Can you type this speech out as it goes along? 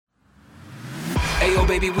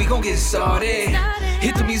baby, we gon' get started.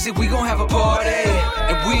 Hit the music, we gon' have a party.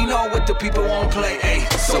 And we know what the people won't play,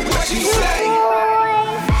 ayy. So what you say?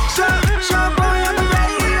 Show boy on the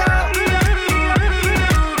radio.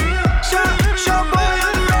 Show boy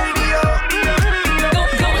on the radio. Go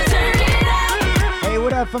and turn it up. Hey,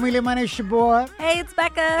 what up, familia? My name's your boy. Hey, it's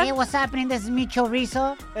Becca. Hey, what's happening? This is Micho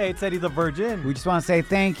Rizzo. Hey, it's Eddie the Virgin. We just want to say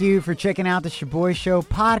thank you for checking out the Shaboy Show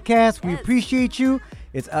podcast. We appreciate you.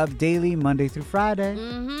 It's up daily, Monday through Friday.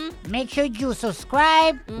 Make sure you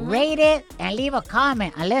subscribe, rate it, and leave a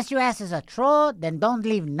comment. Unless your ass is a troll, then don't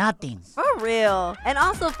leave nothing. For real. And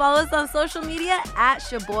also follow us on social media at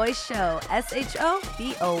Shaboy Show.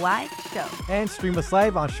 SHOBOY Show. And stream us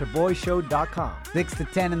live on ShaboyShow.com. 6 to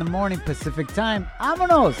 10 in the morning Pacific time.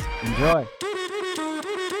 Vámonos. Enjoy.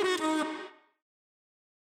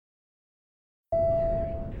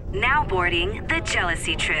 Now boarding the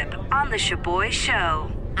jealousy trip on the Shaboy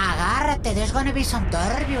Show. Agárrate, there's gonna be some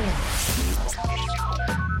turbulence.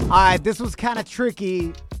 All right, this was kind of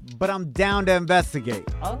tricky, but I'm down to investigate.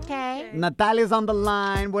 Okay. Natalia's on the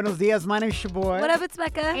line. Buenos dias, my name's Shaboy. What up, it's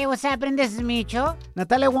Becca. Hey, what's happening? This is Micho.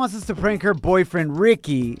 Natalia wants us to prank her boyfriend,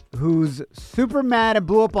 Ricky, who's super mad and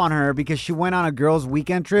blew up on her because she went on a girls'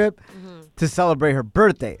 weekend trip to celebrate her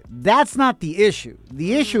birthday. That's not the issue.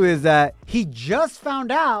 The issue is that he just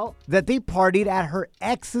found out that they partied at her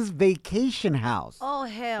ex's vacation house. Oh,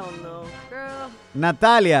 hell no, girl.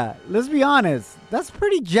 Natalia, let's be honest. That's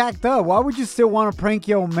pretty jacked up. Why would you still want to prank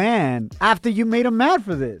your man after you made him mad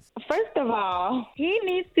for this? First of all, he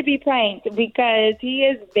needs to be pranked because he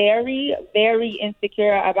is very, very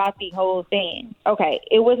insecure about the whole thing. Okay,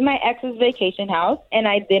 it was my ex's vacation house, and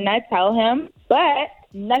I did not tell him, but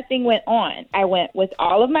nothing went on. I went with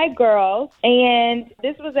all of my girls, and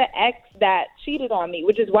this was an ex that cheated on me,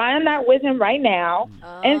 which is why I'm not with him right now.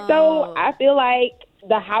 And so I feel like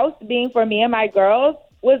the house being for me and my girls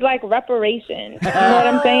was like reparations. You know what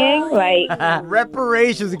I'm saying? Like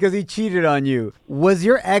reparations because he cheated on you. Was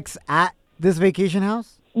your ex at this vacation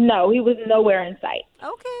house? No, he was nowhere in sight.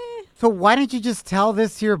 Okay. So why didn't you just tell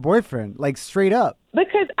this to your boyfriend, like straight up?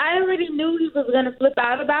 Because I already knew he was going to flip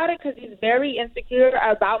out about it because he's very insecure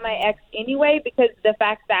about my ex anyway, because the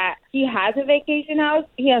fact that he has a vacation house,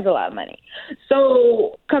 he has a lot of money.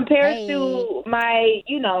 So compared to my,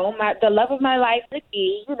 the love of my life,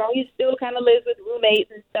 Ricky, he still kind of lives with roommates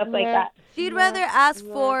and stuff like that. She'd rather ask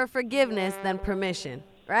for forgiveness than permission,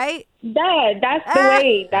 right? That's the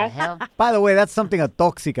way. By the way, that's something a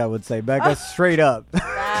toxica would say, Becca, straight up.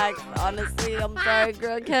 Facts. Honestly, I'm sorry,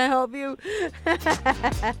 girl. Can't help you.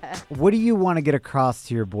 What do you want to get across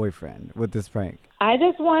to your boyfriend with this prank? I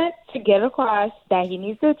just want to get across that he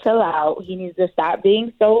needs to chill out. He needs to stop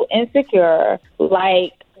being so insecure.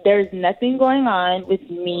 Like, there's nothing going on with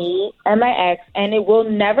me and my ex, and it will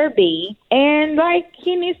never be. And,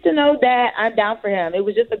 he needs to know that I'm down for him. It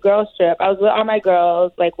was just a girls' trip. I was with all my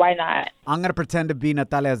girls. Like, why not? I'm going to pretend to be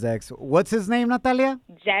Natalia's ex. What's his name, Natalia?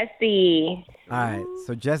 Jesse. All right,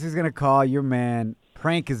 so Jesse's going to call your man,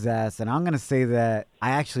 prank his ass, and I'm going to say that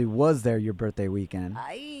I actually was there your birthday weekend.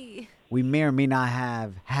 Aye. We may or may not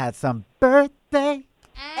have had some birthday.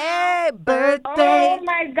 Hey, birthday. Oh,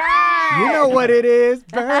 my God. You know what it is,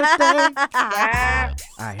 birthday. Yeah.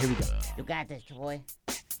 All right, here we go. You got this, boy.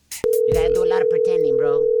 You gotta do a lot of pretending,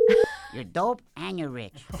 bro. You're dope and you're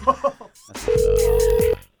rich.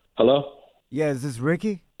 Hello? Yeah, is this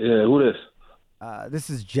Ricky? Yeah, who this? This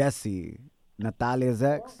is Jesse, Natalia's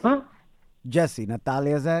ex. Huh? Jesse,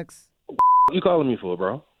 Natalia's ex. You calling me for,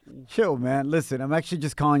 bro? Chill, man. Listen, I'm actually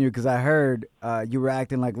just calling you because I heard you were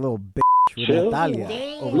acting like a little bitch with Chill?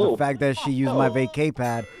 Natalia over the fact that she used my vacay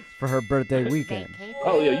pad for her birthday weekend.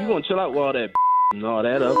 Oh, yeah, you gonna chill out with all that and all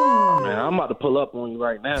that up. Man, I'm about to pull up on you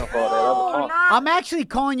right now for all that other talk. I'm actually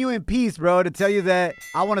calling you in peace, bro, to tell you that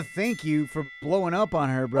I want to thank you for blowing up on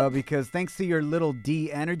her, bro, because thanks to your little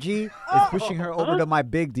D energy, it's pushing her over to my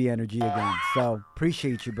big D energy again. So,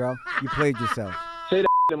 appreciate you, bro. You played yourself. Say that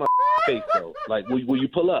in my face, though. Like, will you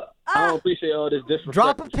pull up? I don't appreciate all this disrespect.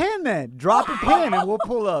 Drop a pin, then. Drop a pin, and we'll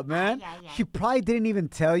pull up, man. She probably didn't even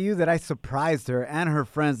tell you that I surprised her and her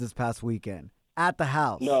friends this past weekend at the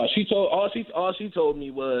house. No, all she told me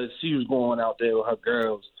was she was going out there with her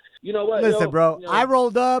girls. You know what? Listen, bro, I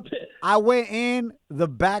rolled up, I went in the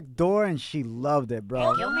back door, and she loved it,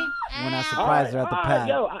 bro. Kill me? When I surprised her at the pad.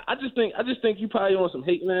 Yo, I just think you probably on some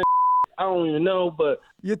hate, man. I don't even know, but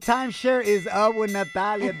your timeshare is up with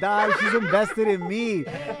Natalia, dog. She's invested in me.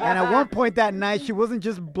 And at one point that night, she wasn't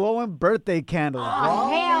just blowing birthday candles, bro.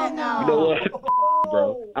 Hell no. You know what,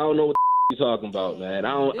 bro? I don't know what you're talking about, man.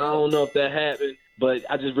 I don't know if that happened, but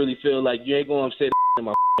I just really feel like you ain't gonna say in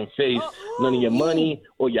my face. None of your money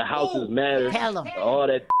or your houses matter. Tell 'em. All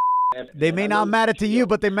that. They may not matter to you,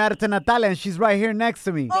 but they matter to Natalia, and she's right here next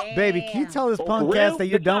to me. Baby, can you tell this Oh, punk for ass real? that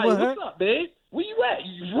you're done with her? What's up, babe? Where you at?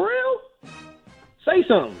 You for real? Say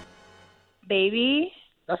something. Baby,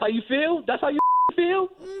 That's how you feel? That's how you feel?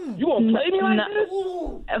 You gonna play me like this?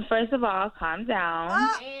 first of all, calm down.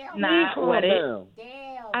 Calm Not what it. down.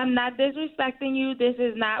 I'm not disrespecting you. This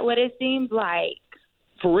is not what it seems like.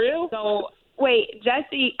 For real? So, wait,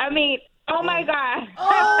 Jesse, I mean, oh my God.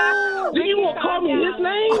 Then you gonna call me his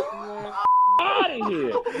name? Out of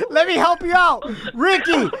here. Let me help you out.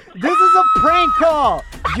 Ricky, this is a prank call.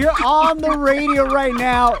 You're on the radio right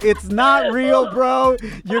now. It's not real, bro.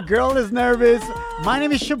 Your girl is nervous. My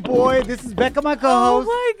name is Shaboy. This is Becca, my co-host.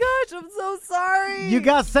 Oh my gosh, I'm so sorry. You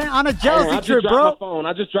got sent on a jealousy I trip, just bro.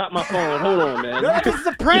 I just dropped my phone. Hold on, man. No, this is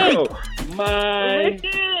a prank. Yo, my Ricky,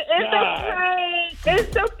 it's God. a prank.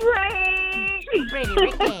 It's a prank. Pretty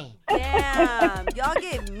Ricky. Damn, y'all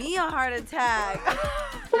gave me a heart attack.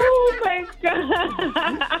 Oh my God.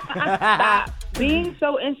 Stop being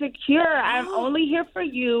so insecure. I'm only here for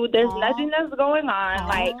you. There's nothing that's going on.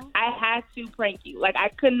 Like, I had to prank you. Like, I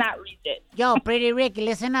could not resist. Yo, Pretty Ricky,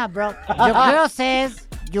 listen up, bro. Your girl says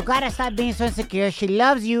you gotta stop being so insecure. She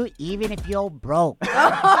loves you even if you're broke. You're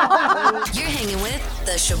hanging with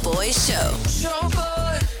The Shaboy Show.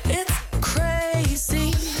 Shaboy, it's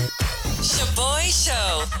crazy. Shaboy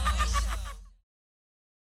Show.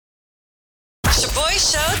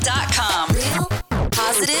 ShaboyShow.com. Real,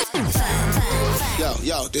 positive, fun.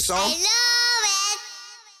 Yo, this song?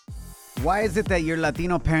 Why is it that your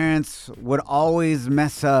Latino parents would always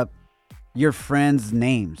mess up your friends'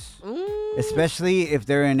 names? Especially if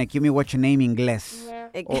they're in, give me what your name, Ingles.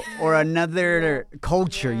 Or another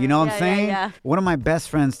culture, you know what I'm saying? Yeah. One of my best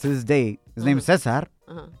friends to this day, his name is Cesar.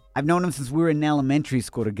 I've known him since we were in elementary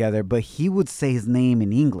school together, but he would say his name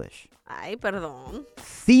in English. Ay, perdón.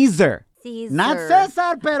 Caesar. Caesar. Not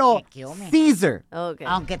Cesar, pero Kill me. Caesar. Okay.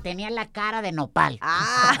 Aunque tenía la cara de nopal.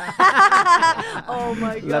 Oh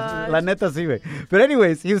my God. La neta sí, güey. But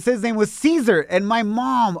anyways, he would say his name was Caesar, and my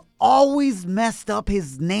mom always messed up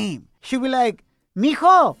his name. She'd be like,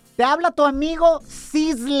 mijo, te habla tu amigo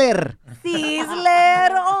Sizzler. Sizzler.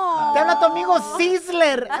 Oh. Te habla tu amigo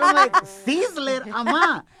Sizzler. And I'm like, Sizzler,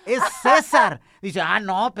 amá, es César. Dice,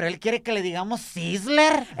 no, pero él quiere que le digamos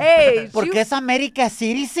Sizzler. Hey, Porque es América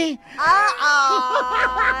City. Hey,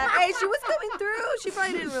 she was coming through. She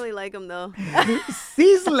probably didn't really like him, though.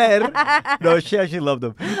 Sizzler. No, she actually loved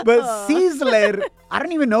him. But Sizzler, I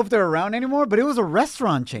don't even know if they're around anymore, but it was a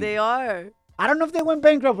restaurant chain. They are. I don't know if they went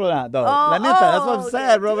bankrupt or not, though. La neta, that's what I'm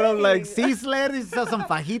saying, bro. But I'm like, Sizzler, he saw some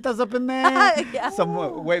fajitas up in there, Yeah. some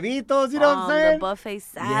huevitos, you know what I'm The saying? buffet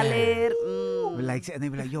salad. Like, and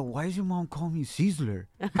they'd be like, yo, why does your mom call me Sizzler?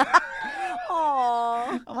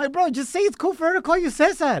 Aw. I'm like, bro, just say it's cool for her to call you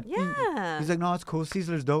Cesar. Yeah. He's like, no, it's cool.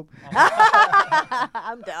 Sizzler's dope.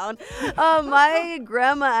 I'm down. My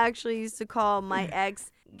grandma actually used to call my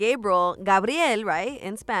ex Gabriel, right,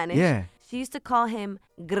 in Spanish. Yeah. She used to call him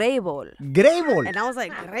Greyball. Greyball. And I was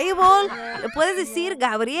like, Greyball? ¿Le puedes decir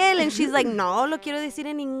Gabriel? And she's like, no, lo quiero decir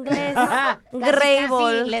en inglés.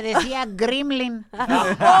 Greyball. Casi le decía Gremlin.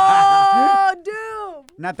 Oh, dude.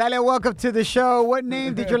 Natalia, welcome to the show. What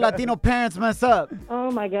name did your Latino parents mess up? Oh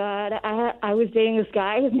my God. I was dating this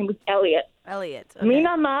guy. His name was Elliot. Elliot. Okay. Mi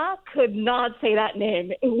mama could not say that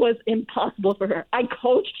name. It was impossible for her. I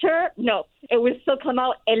coached her. No, it would still come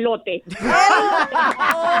out elote.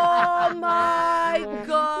 Oh my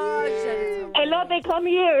gosh. That is so Elote, come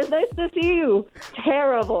here. It's nice to see you.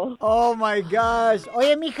 Terrible. Oh, my gosh.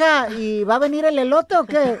 Oye, mija, ¿y va a venir el elote o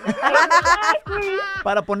qué?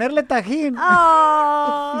 Para ponerle tajín.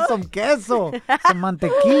 Oh. Y some queso. Some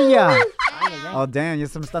mantequilla. Oh, damn, ya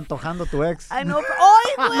se me está antojando tu ex. I know.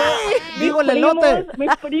 ¡Ay, güey! Digo el elote. Mis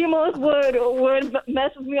primos would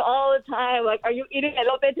mess with me all the time. Like, are you eating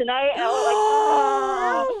elote tonight? And I was like,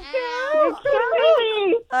 you're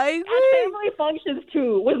killing me. Ay, At güey. family functions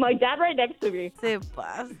too, with my dad right next to me. Se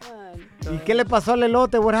pasan. ¿Y qué le pasó al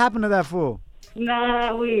elote? What happened to that fool?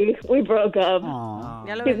 Nah, we broke up. Aw.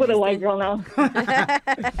 Ya lo He's with a vendiste. white girl now.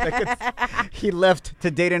 He left to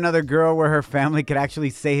date another girl where her family could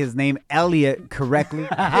actually say his name, Elliot, correctly.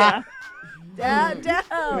 Yeah. Damn.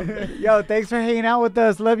 Yo, thanks for hanging out with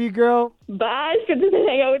us. Love you, girl. Bye. It's good to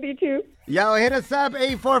hang out with you too. Yo, hit us up,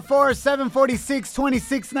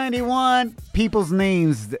 844-746-2691. People's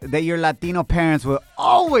names that your Latino parents will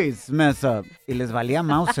always mess up. Y les valía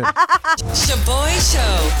Mauser. Shaboy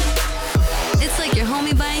Show. It's like your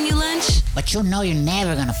homie buying you lunch. But you know you're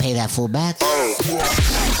never gonna pay that fool back.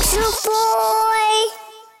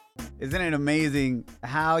 Isn't it amazing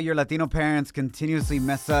how your Latino parents continuously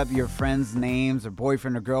mess up your friends' names or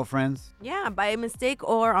boyfriend or girlfriends? Yeah, by mistake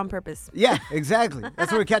or on purpose. Yeah, exactly.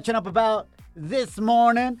 That's what we're catching up about this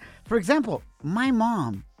morning. For example, my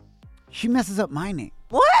mom, she messes up my name.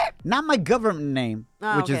 What? Not my government name,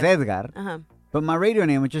 which is okay. Edgar, but my radio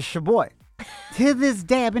name, which is Shaboy. To this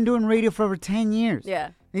day, I've been doing radio for over 10 years. Yeah.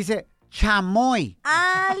 He said, Chamoy.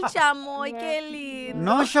 Al chamoy, qué lindo.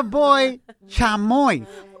 No Shaboy, Chamoy.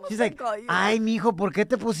 She's like, call you? ay, mijo, ¿por qué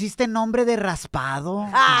te pusiste nombre de raspado?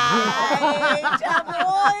 Ay,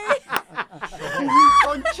 chamoy.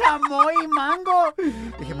 Con chamoy y mango.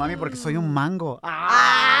 Dije, mami, porque soy un mango.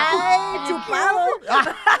 Ay, chupado.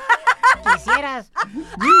 Quisieras.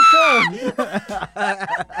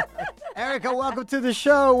 Erica, welcome to the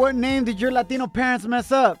show. What name did your Latino parents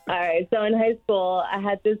mess up? All right, so in high school, I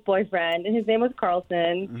had this boyfriend, and his name was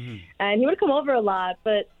Carlson, and he would come over a lot,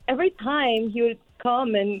 but every time he would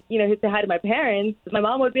come and, he'd say hi to my parents, my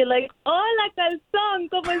mom would be like, hola, calzón,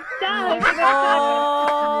 ¿cómo estás?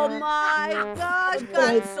 Oh, my gosh,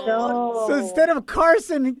 calzón. So instead of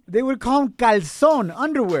Carson, they would call him calzón,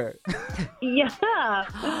 underwear. Yeah.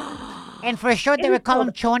 And for sure, they would call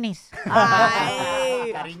them chonis.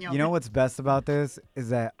 Ay. You know what's best about this is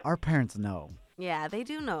that our parents know Yeah, they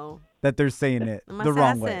do know. that they're saying it I'm the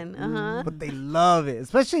wrong way. assassin. Uh-huh. But they love it,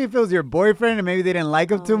 especially if it was your boyfriend and maybe they didn't like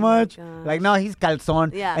him too my much. gosh. Like, no, he's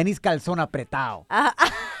calzón, Yeah. and he's calzón apretado.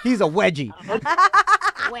 He's a wedgie.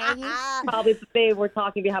 Probably they were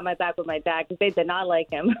talking behind my back with my dad because they did not like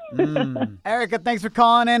him. Erica, thanks for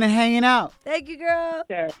calling in and hanging out. Thank you, girl.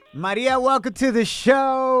 Sure. Maria, welcome to the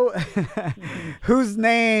show. Whose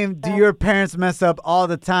name do your parents mess up all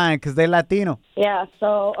the time because they're Latino? Yeah,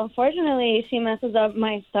 so unfortunately, she messes up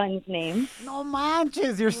my son's name. No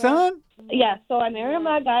manches, your son? Yeah, so I married a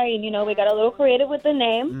black guy, and, we got a little creative with the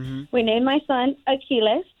name. We named my son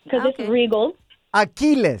Achilles because Okay. it's regal.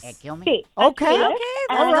 Achilles. Kill me. Sí, Okay. Achilles. Okay,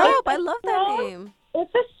 that's And dope. it's I a love that strong- name.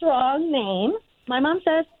 It's a strong name. My mom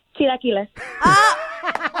says Chilaquiles.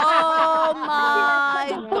 Oh,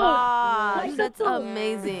 my gosh. That's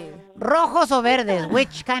amazing. Rojos o verdes?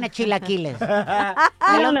 Which kind of chilaquiles?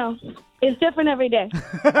 I don't know. It's different every day.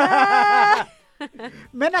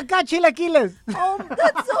 Ven acá, chilaquiles. Oh,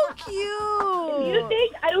 that's so You cute.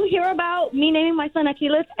 think I don't hear about me naming my son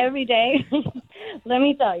Achilles every day? Let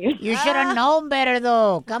me tell you. You should have known better,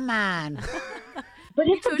 though. Come on. But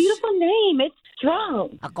it's a beautiful name. It's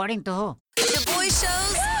strong. According to who? The boy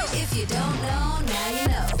shows. If you don't know, now you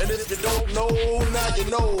know. And if you don't know, now you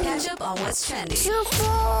know. Catch up on what's trending.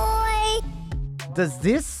 Does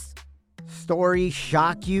this story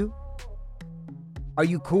shock you? Are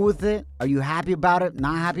you cool with it? Are you happy about it?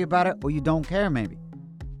 Not happy about it? Or you don't care, maybe?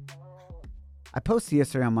 I posted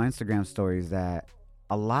yesterday on my Instagram stories that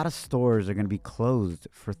a lot of stores are going to be closed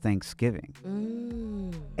for Thanksgiving.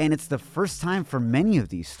 And it's the first time for many of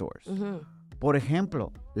these stores. Por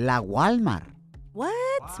ejemplo, La Walmart.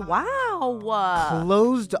 What? Wow.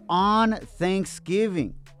 Closed on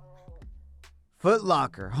Thanksgiving. Foot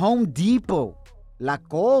Locker, Home Depot, La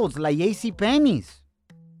Kohl's, La JCPenney's,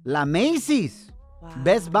 La Macy's,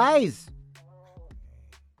 Best Buys.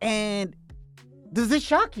 And does this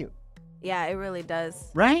shock you? Yeah, it really does.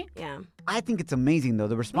 Right? Yeah. I think it's amazing, though.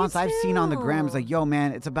 The response I've seen on the gram is like, yo,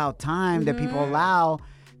 man, it's about time that people allow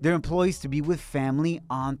their employees to be with family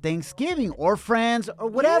on Thanksgiving or friends or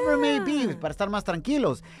whatever it may be, para estar más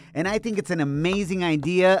tranquilos. And I think it's an amazing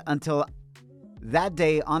idea until that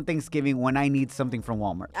day on Thanksgiving when I need something from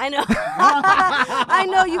Walmart. I know. I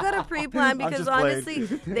know. You got to pre-plan because just playing. honestly,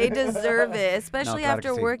 they deserve it, especially claro after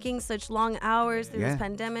que sí. working such long hours through Yeah. this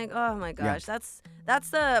pandemic. Oh my Yeah. gosh, that's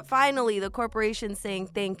the finally the corporation saying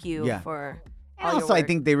thank you Yeah. for And all your also, I work.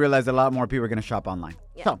 think they realize a lot more people are going to shop online.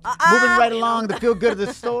 Yeah. So, moving right you along, know. the feel-good of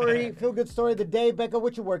the story. Feel-good story of the day. Becca,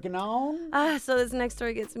 what you working on? So this next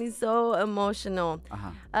story gets me so emotional.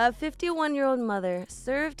 A 51-year-old mother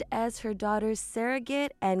served as her daughter's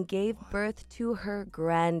surrogate and gave birth to her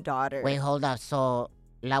granddaughter. Wait, hold up. So,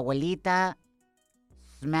 la abuelita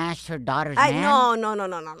smashed her daughter's No.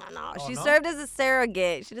 Oh, She served as a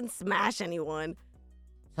surrogate. She didn't smash anyone.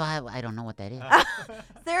 So, I don't know what that is.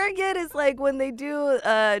 Surrogate is like when they do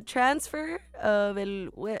transfer of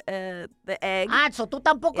the egg. So tú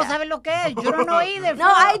tampoco sabes lo que es. You don't know either. No,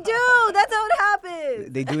 I do. That's how it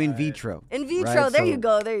happens. They do in vitro. In vitro. right? There So you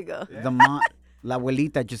go. There you go. La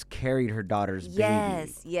abuelita just carried her daughter's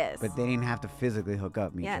baby. Yes. But they didn't have to physically hook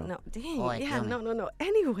up, Micho. Yeah, no. Dang. Oh, yeah, kill me. no.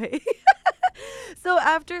 Anyway. So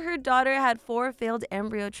after her daughter had 4 failed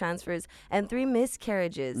embryo transfers and 3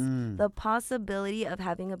 miscarriages, the possibility of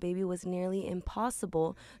having a baby was nearly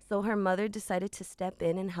impossible. So her mother decided to step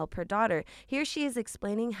in and help her daughter. Here she is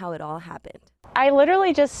explaining how it all happened. I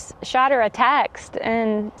literally just shot her a text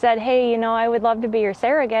and said, hey, I would love to be your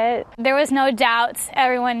surrogate. There was no doubt.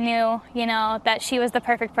 Everyone knew, that she was the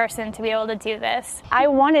perfect person to be able to do this. I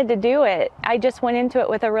wanted to do it. I just went into it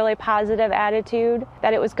with a really positive attitude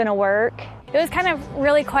that it was going to work. It was kind of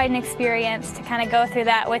really quite an experience to kind of go through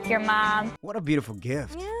that with your mom. What a beautiful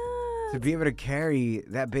gift. Yeah. To be able to carry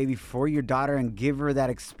that baby for your daughter and give her that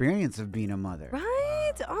experience of being a mother.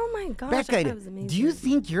 Right? Oh my gosh. Becca, that was amazing. do you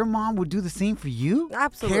think your mom would do the same for you?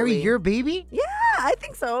 Absolutely. Carry your baby? Yeah, I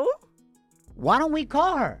think so. Why don't we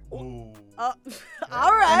call her? All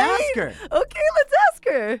right. And ask her. Okay, let's ask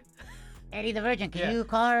her. Eddie the Virgin, can you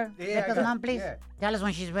call her? Becca's mom, please? Yeah. Tell us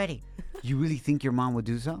when she's ready. You really think your mom would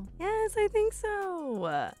do so? Yes, I think so.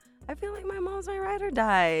 I feel like my mom's my ride or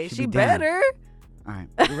die. She'd She be down. better. All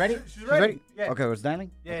right. You ready? She's ready. Yeah. Okay, it's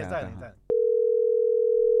dialing? Yeah, Okay, it's dialing. okay.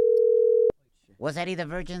 What's Eddie the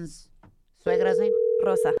Virgin's suegra's name?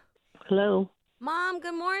 Rosa. Hello. Mom,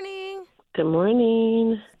 good morning. Good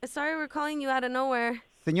morning. Sorry we're calling you out of nowhere.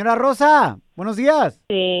 Señora Rosa, buenos días.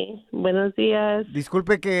 Sí, buenos días.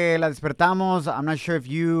 Disculpe que la despertamos. I'm not sure if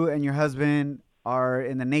you and your husband are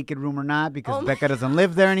in the naked room or not because Becca doesn't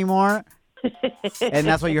live there anymore. And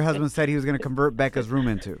that's what your husband said he was going to convert Becca's room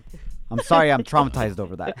into. I'm sorry, I'm traumatized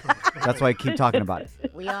over that. That's why I keep talking about it.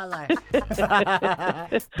 We all are.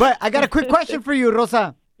 But I got a quick question for you,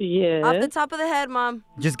 Rosa. Yeah. Off the top of the head, Mom.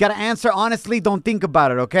 Just got to answer honestly. Don't think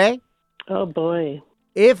about it, okay? Oh, boy.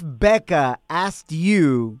 If Becca asked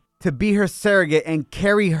you to be her surrogate and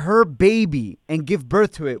carry her baby and give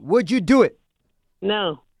birth to it, would you do it?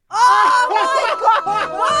 No. Oh, my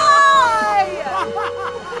God! Why?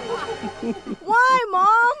 Why,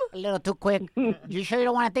 Mom? A little too quick. You sure you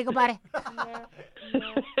don't want to think about it?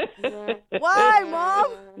 Why,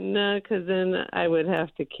 Mom? No, because then I would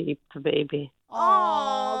have to keep the baby.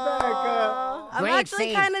 Oh, Becca. I'm Great actually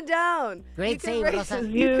save. kind of down. Great save, Rosa.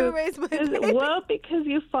 You can raise my baby. Well, because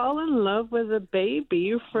you fall in love with a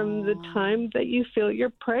baby from the time that you feel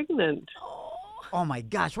you're pregnant. Oh, my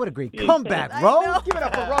gosh. What a great comeback, bro. Give it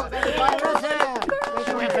up for Rosa.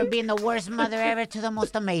 Rosa went from being the worst mother ever to the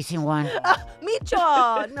most amazing one.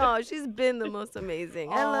 Micho. No, she's been the most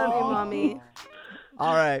amazing. I love you, Mommy.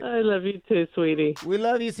 All right. I love you too, sweetie. We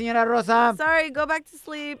love you, Señora Rosa. Sorry, go back to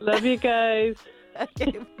sleep. Love you guys.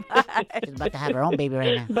 Okay, bye. She's about to have her own baby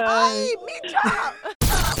right now. Bye. Ay,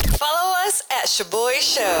 Micho. Follow us at Shaboy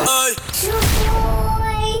Show.